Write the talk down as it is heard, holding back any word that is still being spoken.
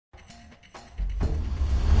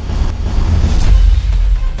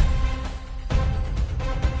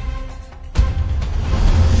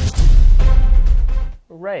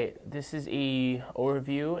right, this is a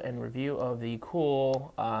overview and review of the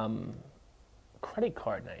cool credit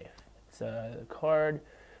card knife. It's a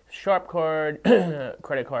sharp card,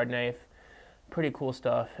 credit card knife. Pretty cool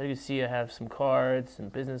stuff. As you can see, I have some cards, some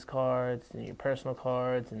business cards, and your personal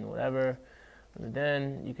cards, and whatever. And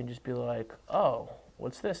then you can just be like, oh,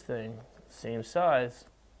 what's this thing? Same size.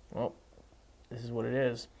 Well, this is what it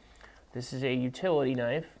is. This is a utility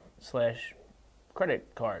knife slash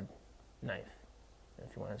credit card knife,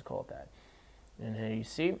 if you want to call it that. And here you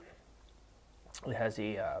see it has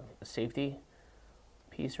a safety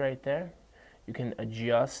piece right there. You can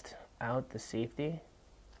adjust out the safety.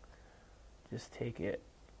 Just take it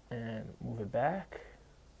and move it back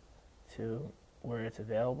to where it's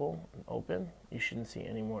available and open. You shouldn't see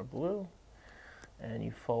any more blue. And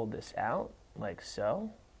you fold this out like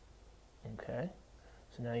so. Okay.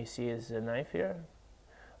 So now you see it's a knife here.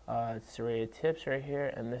 It's serrated tips right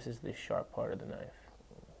here, and this is the sharp part of the knife.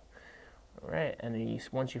 All right, and then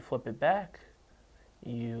once you flip it back,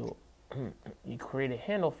 you create a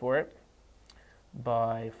handle for it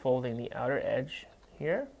by folding the outer edge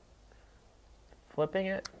here, flipping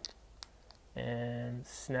it, and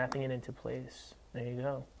snapping it into place. There you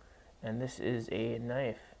go. And this is a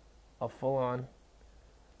knife, a full-on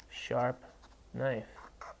sharp knife.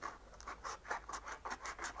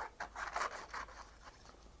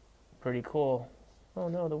 Pretty cool. Oh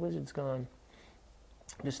no, the wizard's gone.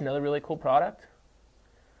 Just another really cool product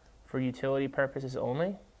for utility purposes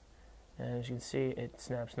only. And as you can see, it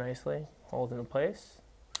snaps nicely, holds into place,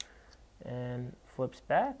 and flips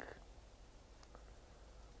back.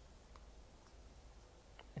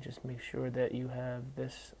 Just make sure that you have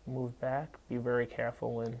this moved back. Be very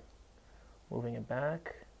careful when moving it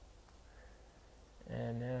back.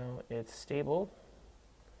 And now it's stable.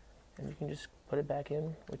 And you can just put it back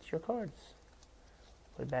in with your cards.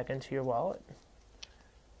 Put it back into your wallet.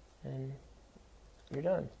 And you're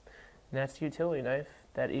done. And that's the utility knife.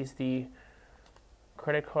 That is the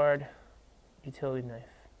credit card utility knife.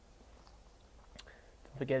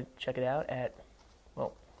 Don't forget to check it out at,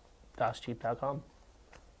 well, DasCheap.com.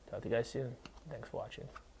 Talk to you guys soon. Thanks for watching.